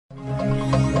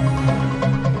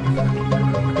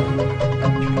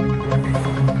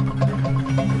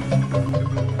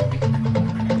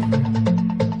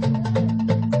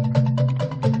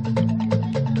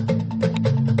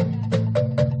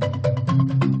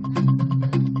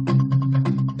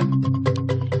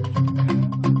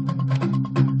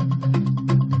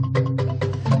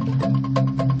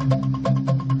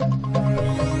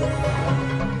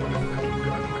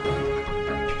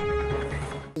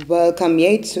welcome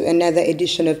you to another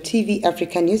edition of TV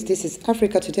Africa News. This is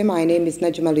Africa Today. My name is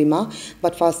Najma Lima,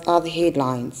 but first are the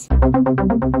headlines.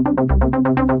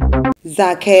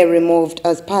 Zake removed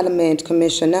as Parliament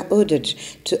Commissioner ordered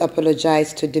to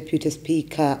apologize to Deputy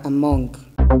Speaker Among.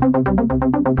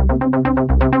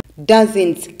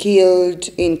 Dozens killed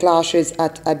in clashes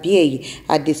at Abyei,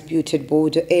 a disputed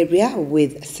border area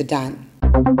with Sudan.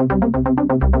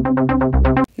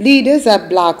 Leaders at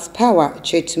Blacks Power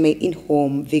Chetume in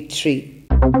home victory.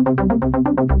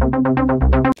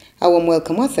 A warm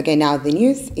welcome once again. Now the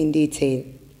news in detail.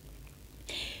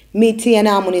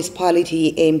 Mityana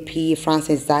Municipality MP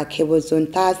Francis Zake was on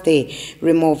Thursday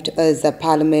removed as a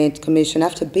Parliament Commissioner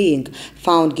after being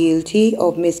found guilty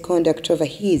of misconduct over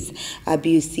his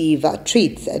abusive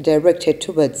tweets directed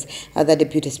towards the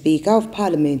Deputy Speaker of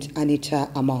Parliament, Anita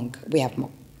Among. We have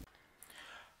more.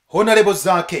 Honorable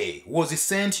Zake was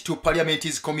sent to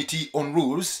Parliament's Committee on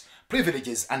Rules,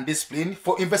 Privileges and Discipline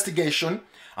for investigation,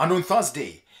 and on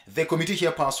Thursday, the committee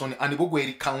chairperson and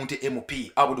Bugweri County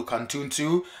MP Abudu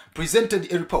Kantuntu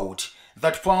presented a report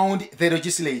that found the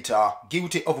legislator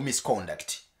guilty of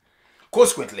misconduct.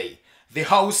 Consequently, the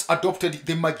House adopted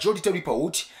the majority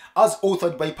report as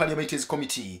authored by Parliament's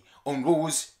Committee on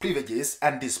Rules, Privileges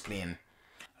and Discipline.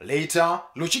 Later,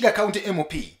 Luchiga County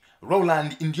MP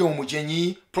Roland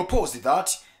Indiomujenyi proposed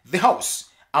that the House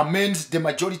amend the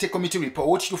majority committee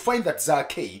report to find that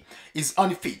Zake is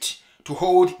unfit to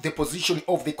hold the position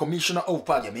of the Commissioner of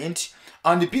Parliament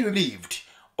and be relieved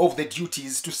of the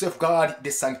duties to safeguard the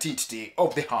sanctity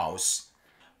of the House.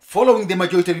 Following the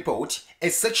majority report, a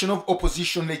section of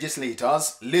opposition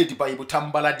legislators led by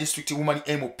Butambala District Woman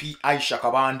MP Aisha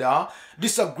Kabanda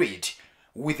disagreed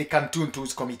with the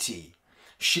Kantuntu's committee.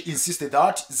 She insisted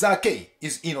that Zake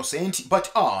is innocent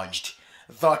but urged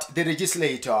that the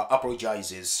legislator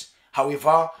apologizes.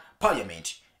 However,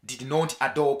 Parliament did not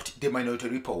adopt the minority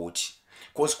report.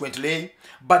 Consequently,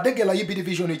 Badegela Yibi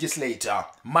Division legislator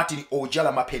Martin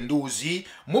Ojala Mapenduzi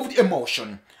moved a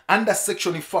motion under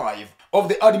Section 5 of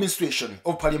the Administration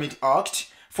of Parliament Act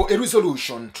for a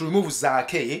resolution to remove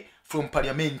Zake from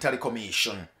Parliamentary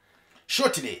Commission.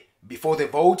 Shortly before the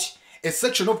vote, a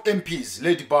section of MPs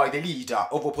led by the leader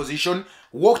of opposition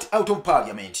walked out of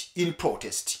Parliament in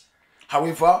protest.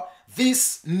 However,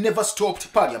 this never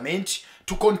stopped Parliament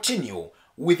to continue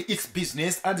with its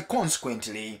business, and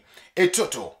consequently, a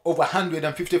total of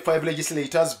 155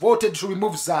 legislators voted to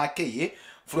remove Zake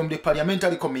from the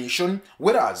Parliamentary Commission,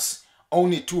 whereas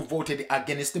only 2 voted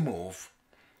against the move.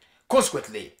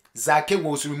 Consequently, Zake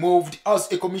was removed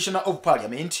as a Commissioner of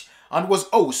Parliament and was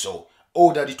also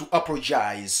ordered to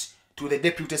apologize to the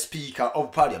Deputy Speaker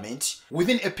of Parliament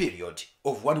within a period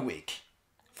of 1 week.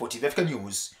 For TV Africa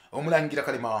News, Omulangira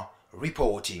Kalema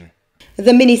reporting.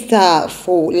 The Minister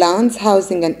for Lands,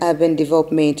 Housing and Urban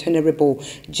Development, Honorable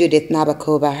Judith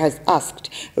Nabakoba, has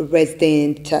asked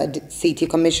resident city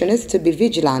commissioners to be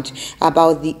vigilant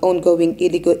about the ongoing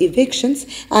illegal evictions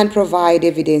and provide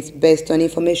evidence based on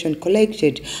information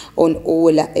collected on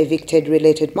all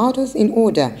evicted-related matters in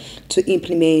order to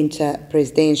implement a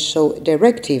presidential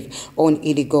directive on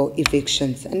illegal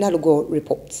evictions. Nalugo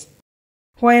reports.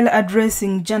 While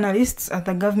addressing journalists at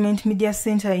the Government Media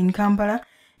Center in Kampala,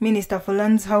 Minister for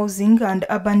Lands, Housing and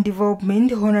Urban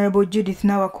Development, Honorable Judith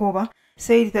Nabakoba,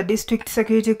 said the District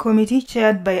Security Committee,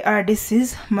 chaired by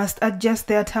RDCs, must adjust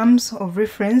their terms of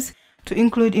reference to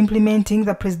include implementing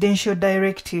the presidential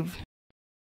directive.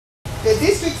 The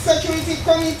District Security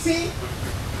Committee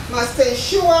must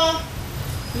ensure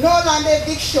no land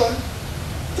eviction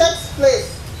takes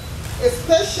place,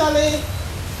 especially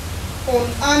on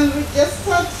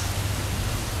unregistered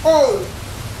or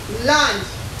land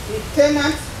with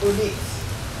tenants on it.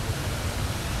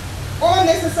 All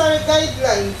necessary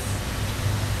guidelines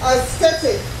as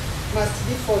stated must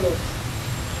be followed.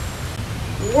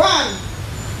 1.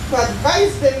 To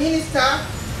advise the Minister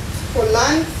for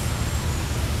Lands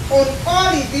on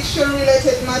all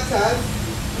eviction-related matters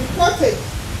reported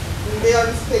in their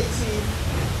respective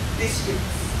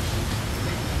districts.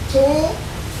 2.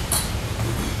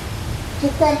 To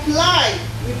comply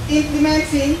with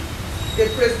implementing the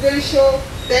presidential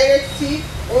directive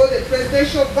or the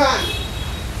presidential ban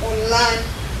on land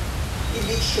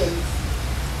evictions.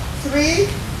 3.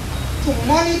 To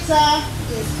monitor,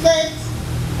 inspect,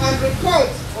 and report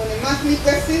on a monthly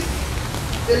basis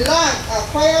the land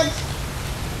acquired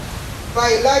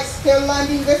by large-scale land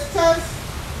investors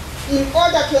in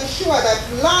order to ensure that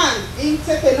land being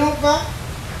taken over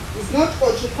is not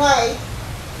occupied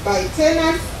by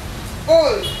tenants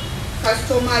or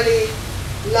customary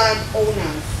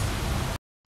landowners.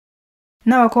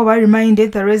 Nawakoba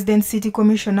reminded the resident city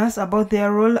commissioners about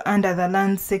their role under the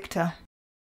land sector.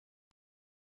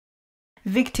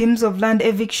 Victims of land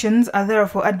evictions are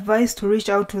therefore advised to reach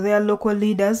out to their local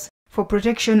leaders for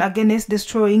protection against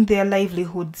destroying their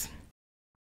livelihoods.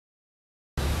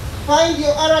 Find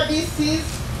your RBCs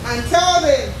and tell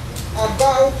them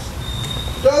about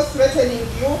those threatening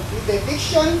you with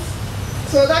evictions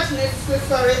so that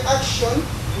necessary action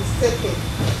is taken.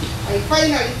 I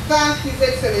finally thank His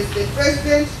Excellency the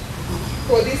President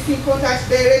for this important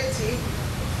directive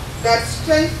that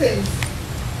strengthens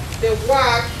the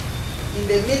work in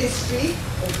the Ministry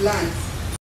of Lands.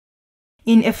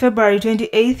 In a February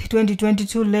 28,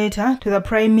 2022 letter to the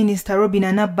Prime Minister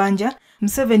Robinah Nabbanja,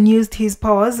 Museveni used his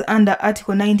powers under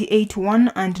Article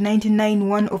 98(1) and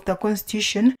 99(1) of the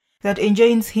Constitution that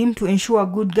enjoins him to ensure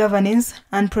good governance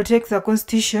and protect the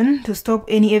Constitution to stop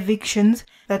any evictions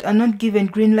that are not given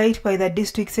green light by the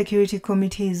district security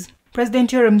committees.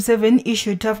 President Yoweri Museveni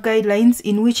issued tough guidelines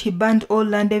in which he banned all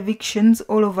land evictions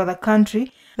all over the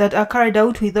country that are carried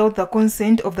out without the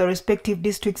consent of the respective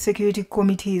district security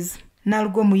committees.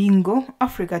 Nalgo Muyingo,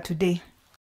 Africa Today.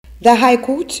 The High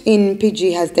Court in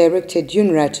PG has directed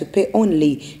UNRA to pay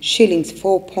only shillings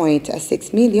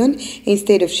 4.6 million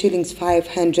instead of shillings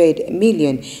 500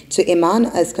 million to a man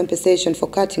as compensation for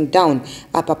cutting down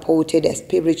a purported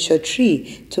spiritual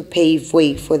tree to pave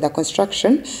way for the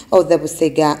construction of the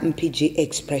Busega-Mpigi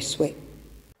Expressway.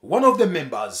 One of the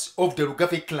members of the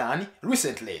Lugave clan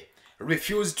recently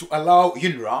refused to allow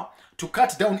UNRA to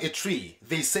cut down a tree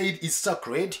they said is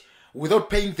sacred without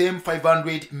paying them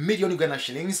 500 million Ghana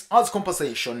shillings as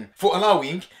compensation for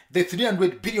allowing the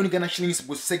 300 billion Ghana shillings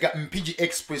Busega-Mpigi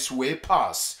Expressway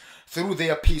pass through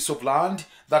their piece of land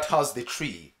that has the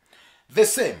tree. The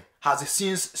same has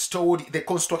since stalled the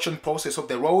construction process of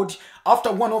the road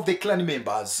after one of the clan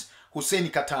members, Hussein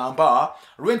Katamba,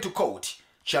 went to court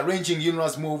challenging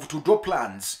UNRA's move to draw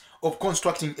plans of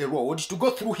constructing a road to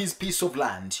go through his piece of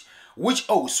land, which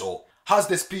also has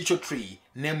the spiritual tree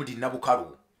named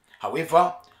Nabukaru.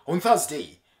 However, on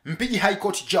Thursday, Mpigi High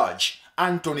Court Judge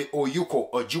Anthony Oyuko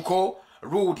Ojuko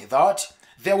ruled that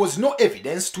there was no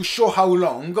evidence to show how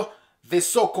long the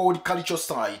so-called cultural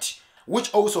site,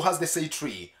 which also has the said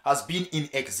tree, has been in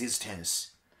existence.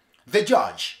 The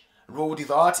judge ruled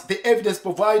that the evidence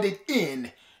provided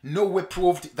in no way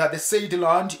proved that the said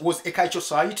land was a cultural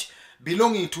site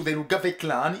belonging to the Lugave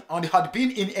clan and had been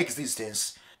in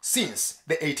existence since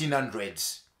the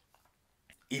 1800s.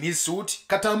 In his suit,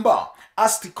 Katamba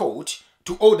asked the court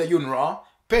to order UNRA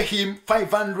pay him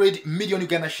 500 million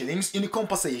Ghana shillings in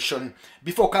compensation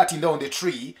before cutting down the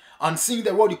tree and seeing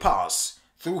the road pass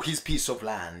through his piece of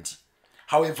land.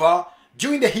 However,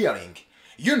 during the hearing,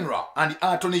 UNRA and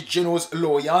the Attorney General's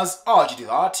lawyers urged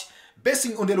that,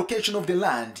 basing on the location of the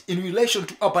land in relation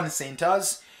to urban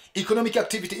centers, economic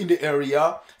activity in the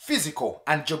area, physical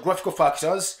and geographical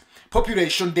factors,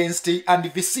 population density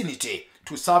and vicinity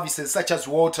to services such as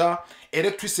water,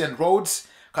 electricity and roads,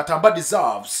 Katamba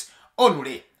deserves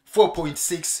only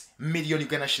 4.6 million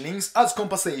Ghana shillings as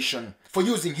compensation for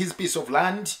using his piece of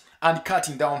land and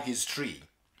cutting down his tree.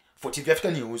 For TV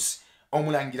Africa News,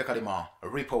 Omulangira Kalema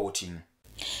reporting.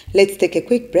 Let's take a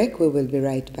quick break. We will be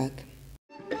right back.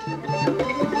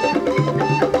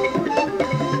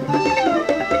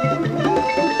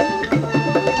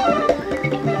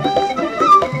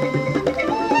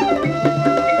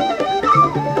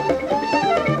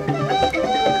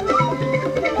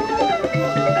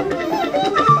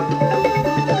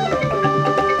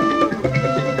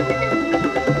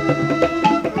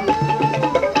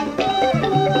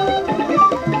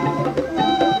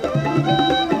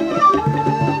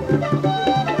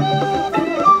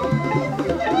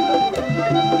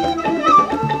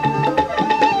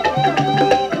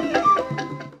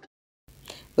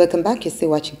 Welcome back. You're still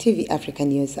watching TV Africa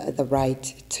News, The Right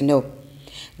to Know.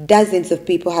 Dozens of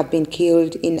people have been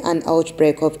killed in an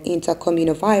outbreak of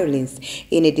intercommunal violence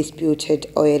in a disputed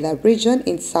oil region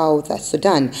in South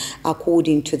Sudan,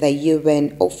 according to the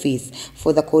UN Office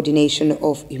for the Coordination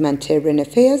of Humanitarian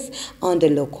Affairs and a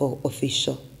local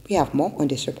official. We have more on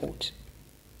this report.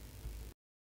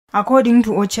 According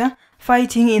to OCHA,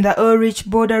 fighting in the oil-rich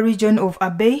border region of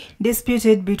Abyei,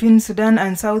 disputed between Sudan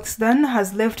and South Sudan,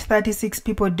 has left 36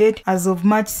 people dead as of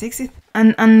March 6th,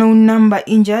 an unknown number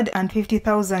injured and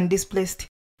 50,000 displaced.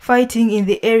 Fighting in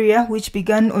the area, which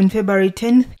began on February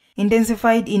 10th,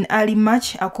 intensified in early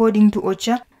March, according to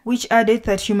OCHA, which added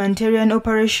that humanitarian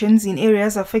operations in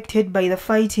areas affected by the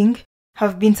fighting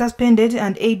have been suspended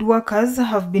and aid workers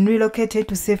have been relocated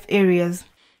to safe areas.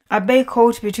 Abyei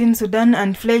caught between Sudan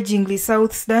and fledgling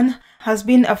South Sudan has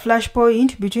been a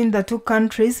flashpoint between the two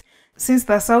countries since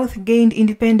the South gained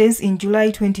independence in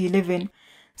July 2011.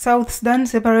 South Sudan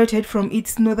separated from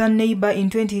its northern neighbor in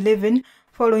 2011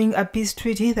 following a peace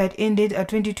treaty that ended a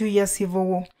 22-year civil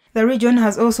war. The region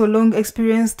has also long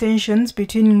experienced tensions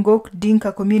between Ngok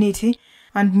Dinka community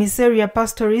and Miseria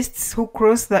pastorists who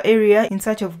cross the area in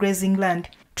search of grazing land.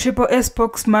 Triple A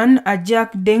spokesman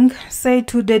Ajak Deng said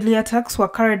 2 deadly attacks were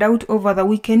carried out over the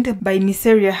weekend by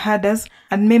Miseria herders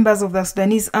and members of the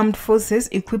Sudanese armed forces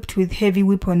equipped with heavy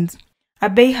weapons.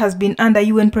 Abyei has been under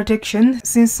UN protection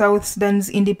since South Sudan's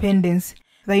independence.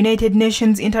 The United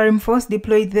Nations interim force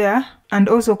deployed there and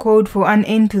also called for an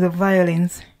end to the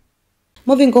violence.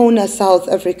 Moving on, a South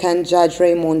African Judge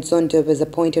Raymond Zondo was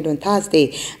appointed on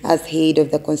Thursday as head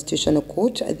of the Constitutional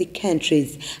Court, the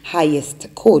country's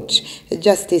highest court.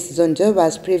 Justice Zondo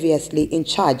was previously in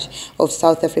charge of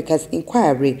South Africa's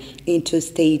inquiry into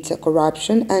state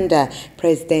corruption under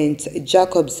President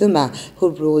Jacob Zuma, who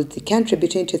ruled the country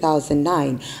between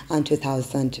 2009 and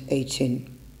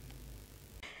 2018.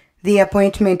 The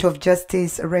appointment of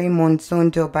Justice Raymond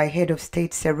Zondo by Head of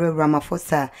State Cyril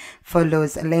Ramaphosa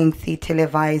follows lengthy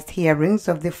televised hearings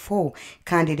of the 4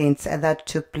 candidates that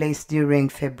took place during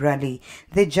February.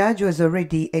 The judge was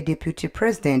already a deputy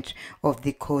president of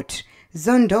the court.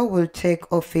 Zondo will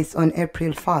take office on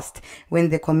April 1st when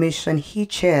the commission he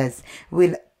chairs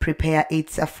will prepare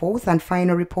its 4th and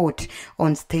final report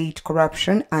on state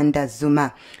corruption under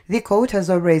Zuma. The court has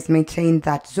always maintained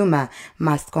that Zuma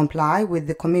must comply with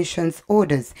the commission's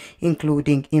orders,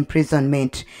 including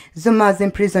imprisonment. Zuma's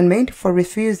imprisonment for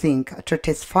refusing to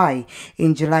testify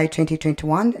in July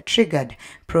 2021 triggered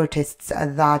protests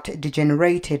that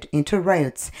degenerated into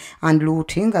riots and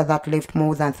looting that left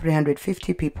more than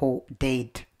 350 people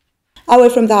dead. Away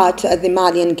from that, the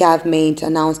Malian government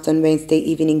announced on Wednesday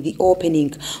evening the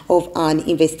opening of an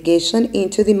investigation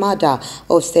into the murder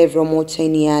of several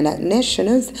Mauritanian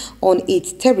nationals on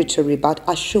its territory, but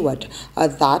assured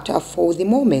that for the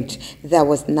moment there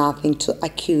was nothing to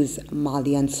accuse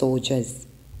Malian soldiers.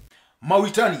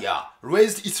 Mauritania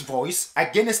raised its voice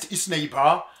against its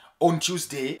neighbor on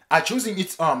Tuesday, accusing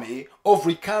its army of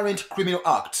recurrent criminal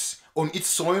acts on its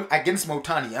soil against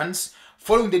Mauritanians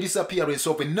following the disappearance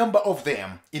of a number of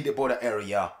them in the border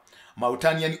area.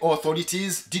 Mauritanian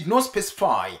authorities did not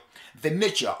specify the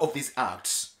nature of these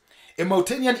acts. A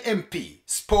Mauritanian MP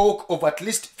spoke of at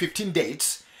least 15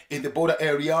 deaths in the border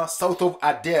area south of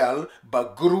Adel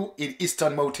Baguru in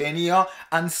eastern Mauritania,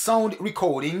 and sound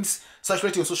recordings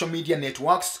circulating on social media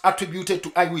networks attributed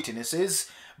to eyewitnesses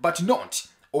but not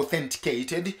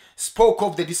authenticated spoke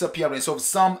of the disappearance of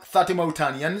some 30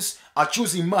 Mauritanians,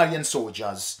 accusing Malian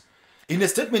soldiers. In a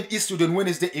statement issued on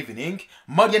Wednesday evening,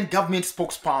 Malian government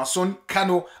spokesperson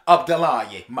Kano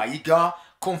Abdalaye Maiga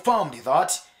confirmed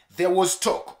that there was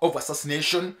talk of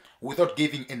assassination without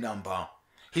giving a number.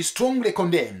 He strongly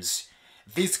condemns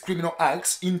these criminal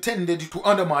acts intended to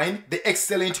undermine the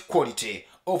excellent quality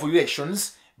of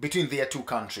relations between their 2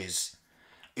 countries.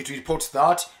 It reports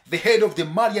that the head of the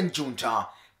Malian junta,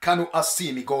 Kano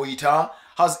Assimi Goita,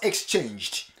 has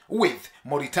exchanged with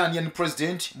Mauritanian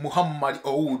President Muhammad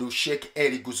Ould Sheikh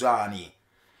El Ghazouani.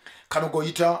 Kano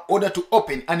Goita ordered to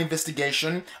open an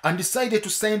investigation and decided to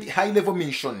send a high-level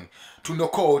mission to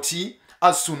Nokoti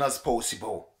as soon as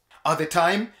possible. At the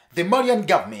time, the Malian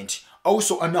government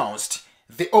also announced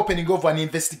the opening of an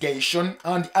investigation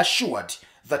and assured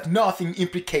that nothing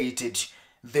implicated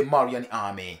the Malian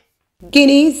army.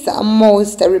 Guinea's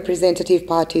most representative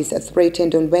parties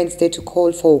threatened on Wednesday to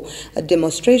call for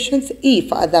demonstrations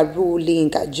if the ruling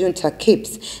junta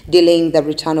keeps delaying the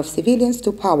return of civilians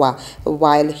to power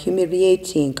while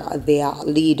humiliating their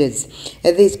leaders.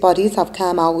 These parties have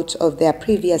come out of their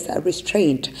previous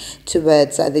restraint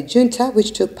towards the junta,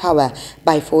 which took power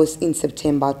by force in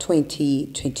September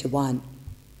 2021.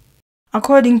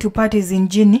 According to parties in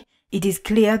Guinea, it is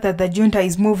clear that the junta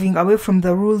is moving away from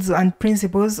the rules and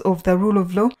principles of the rule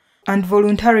of law and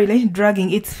voluntarily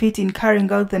dragging its feet in carrying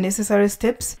out the necessary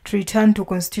steps to return to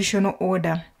constitutional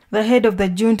order. The head of the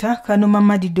junta, Kano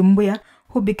Mamadi Doumbouya,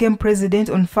 who became president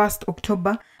on 1st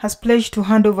October, has pledged to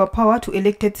hand over power to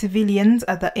elected civilians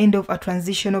at the end of a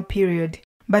transitional period.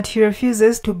 But he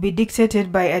refuses to be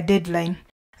dictated by a deadline.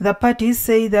 The parties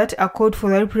say that a code for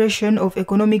the repression of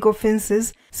economic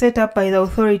offences set up by the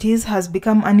authorities has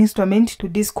become an instrument to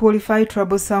disqualify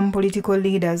troublesome political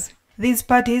leaders. These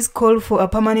parties call for a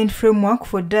permanent framework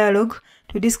for dialogue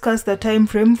to discuss the time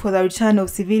frame for the return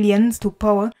of civilians to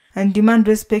power and demand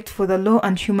respect for the law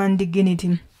and human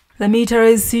dignity. The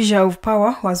militarized seizure of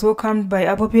power was welcomed by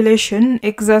a population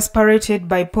exasperated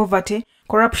by poverty,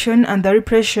 corruption and the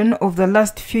repression of the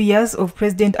last few years of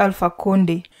President Alpha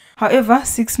Condé. However,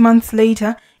 6 months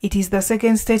later, it is the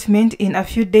second statement in a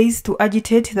few days to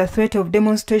agitate the threat of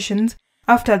demonstrations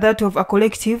after that of a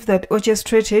collective that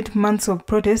orchestrated months of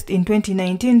protest in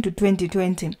 2019 to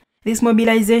 2020. This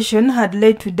mobilization had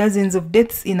led to dozens of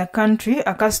deaths in a country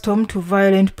accustomed to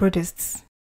violent protests.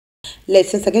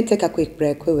 Let's once again take a quick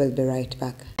break. We will be right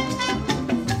back.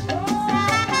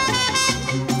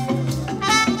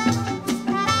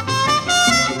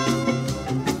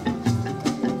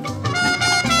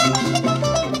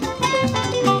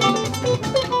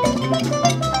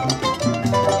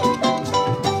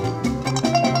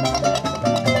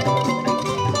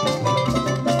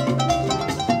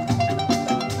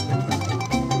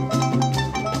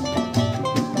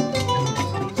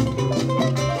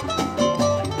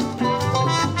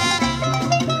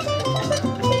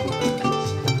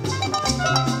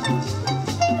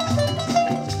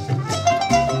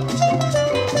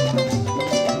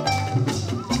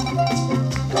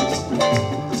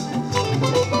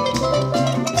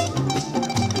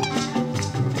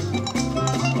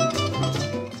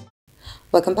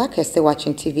 Welcome back. You're still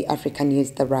watching TV Africa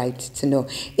News, the right to know.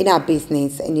 In our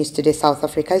business news today, South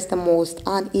Africa is the most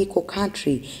unequal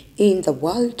country in the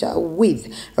world, with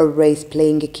race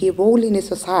playing a key role in a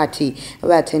society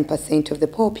where 10% of the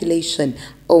population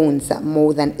owns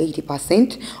more than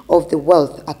 80% of the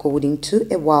wealth, according to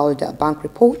a World Bank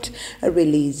report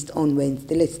released on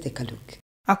Wednesday. Let's take a look.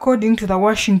 According to the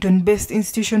Washington-based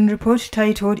institution report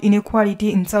titled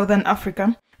Inequality in Southern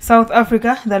Africa, South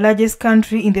Africa, the largest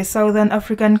country in the Southern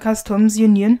African Customs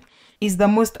Union, is the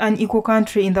most unequal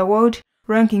country in the world,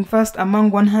 ranking first among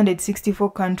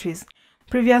 164 countries.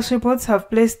 Previous reports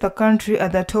have placed the country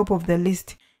at the top of the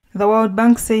list. The World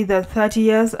Bank says that 30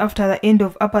 years after the end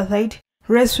of apartheid,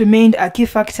 race remained a key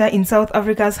factor in South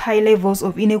Africa's high levels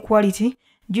of inequality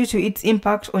due to its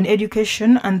impact on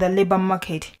education and the labor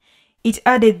market. It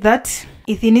added that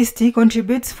ethnicity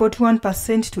contributes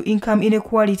 41% to income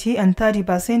inequality and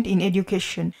 30% in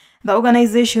education. The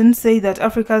organization says that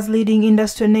Africa's leading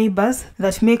industrial neighbors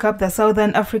that make up the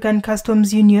Southern African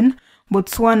Customs Union,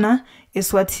 Botswana,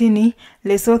 Eswatini,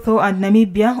 Lesotho and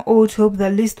Namibia all top the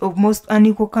list of most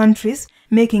unequal countries,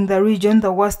 making the region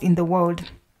the worst in the world.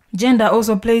 Gender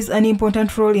also plays an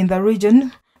important role in the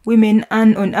region. Women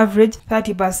earn on average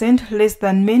 30% less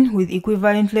than men with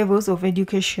equivalent levels of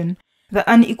education. The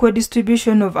unequal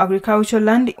distribution of agricultural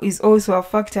land is also a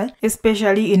factor,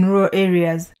 especially in rural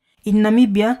areas. In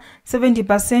Namibia,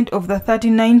 70% of the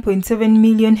 39.7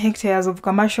 million hectares of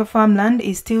commercial farmland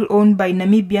is still owned by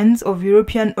Namibians of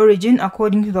European origin,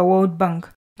 according to the World Bank.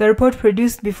 The report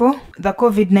produced before the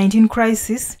COVID-19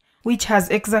 crisis, which has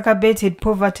exacerbated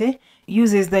poverty,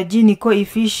 uses the Gini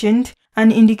coefficient,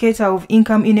 an indicator of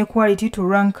income inequality, to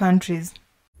rank countries.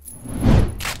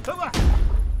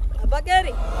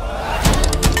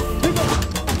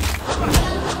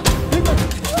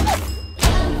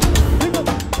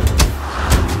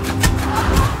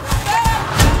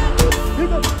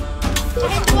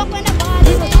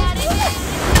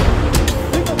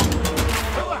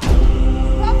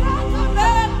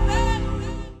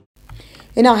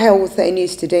 In our health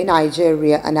news today,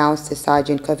 Nigeria announced a surge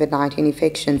in COVID-19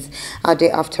 infections a day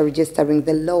after registering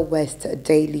the lowest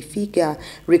daily figure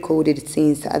recorded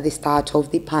since the start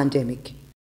of the pandemic.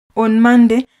 On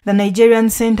Monday, the Nigerian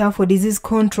Center for Disease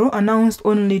Control announced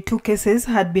only 2 cases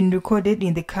had been recorded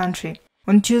in the country.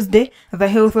 On Tuesday, the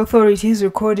health authorities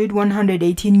recorded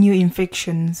 118 new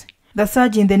infections. The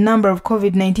surge in the number of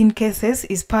COVID-19 cases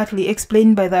is partly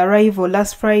explained by the arrival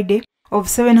last Friday of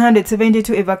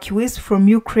 772 evacuees from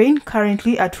Ukraine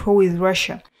currently at war with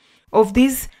Russia. Of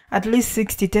these, at least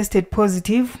 60 tested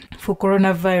positive for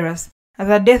coronavirus.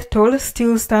 The death toll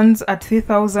still stands at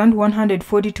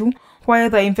 3,142, while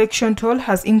the infection toll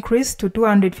has increased to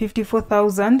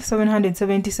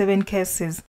 254,777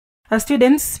 cases.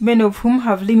 Students, many of whom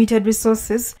have limited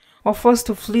resources, were forced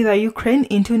to flee the Ukraine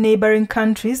into neighboring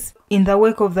countries in the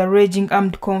wake of the raging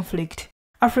armed conflict.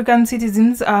 African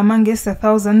citizens are amongst the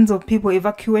thousands of people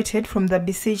evacuated from the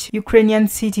besieged Ukrainian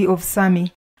city of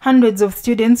Sumy. Hundreds of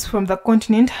students from the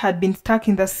continent had been stuck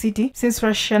in the city since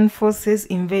Russian forces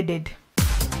invaded.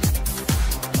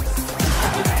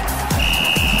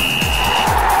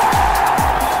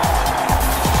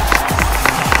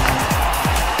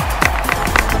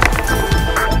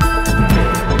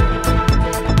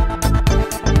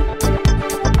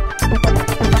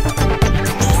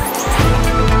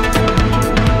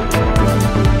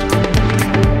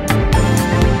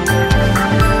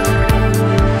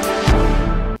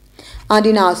 And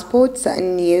in our sports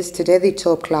news today, the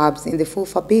top clubs in the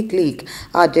FUFA Big League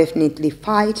are definitely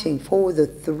fighting for the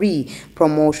 3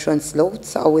 promotion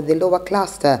slots, with the lower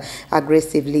cluster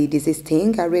aggressively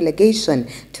resisting a relegation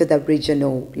to the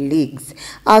regional leagues.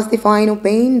 As the final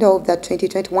band of the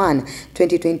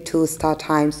 2021-2022 Star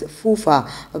Times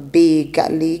FUFA Big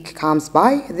League comes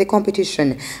by, the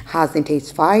competition has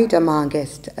intensified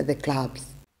amongst the clubs.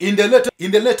 In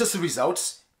the latest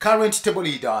results, current table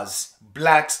leaders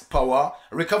Blacks Power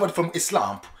recovered from a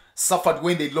slump suffered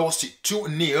when they lost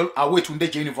 2-0 away to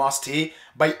Ndeje University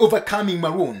by overcoming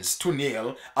Maroons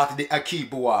 2-0 at the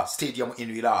Akibua Stadium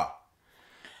in Wira.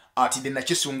 At the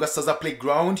Nachisunga Saza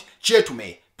Playground,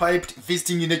 Chetume piped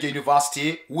visiting Ndeje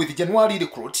University with January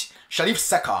recruit Sharif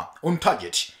Saka on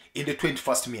target in the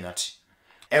 21st minute.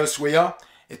 Elsewhere,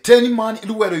 10-man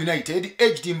Luwero United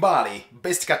edged Mbale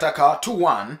Best Kataka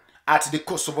 2-1 at the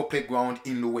Kosovo Playground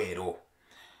in Luwero.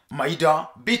 Maida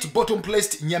beat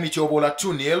bottom-placed Nyamichobola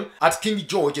 2-0 at King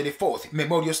George IV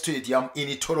Memorial Stadium in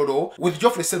Tororo with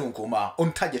Geoffrey Serunkuma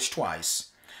on target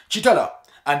twice. Chitala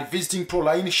and visiting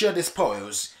Proline shared the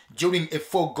spoils during a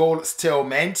 4-goal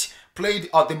stalemate played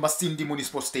at the Masindi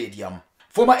Municipal Stadium.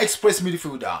 Former Express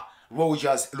midfielder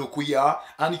Rogers Lukuya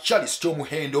and Charles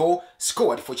Chomuhendo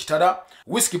scored for Chitala,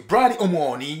 Whiskey Brady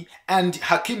Omwoni and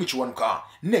Hakim Chwanuka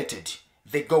netted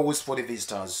the goals for the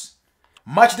visitors.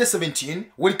 Match day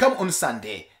 17 will come on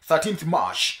Sunday, 13th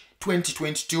March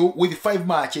 2022 with 5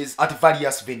 matches at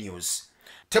various venues.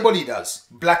 Table leaders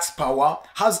Blacks Power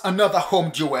has another home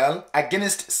duel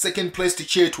against second-placed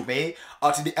Chetume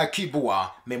at the Akibua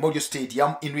Memorial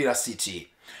Stadium in Wira City.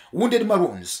 Wounded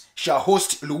Maroons shall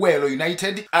host Luwero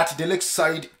United at the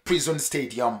Lakeside Prison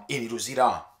Stadium in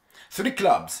Ruzira. 3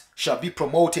 clubs shall be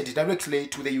promoted directly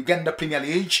to the Uganda Premier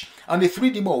League and the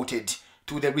 3 demoted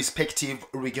to the respective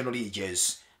regional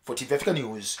leagues. For TV Africa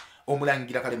News,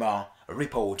 Omulangira Kalema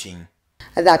reporting.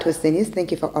 That was the news.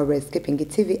 Thank you for always keeping it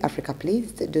TV Africa.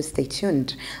 Please do stay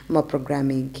tuned. More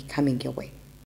programming coming your way.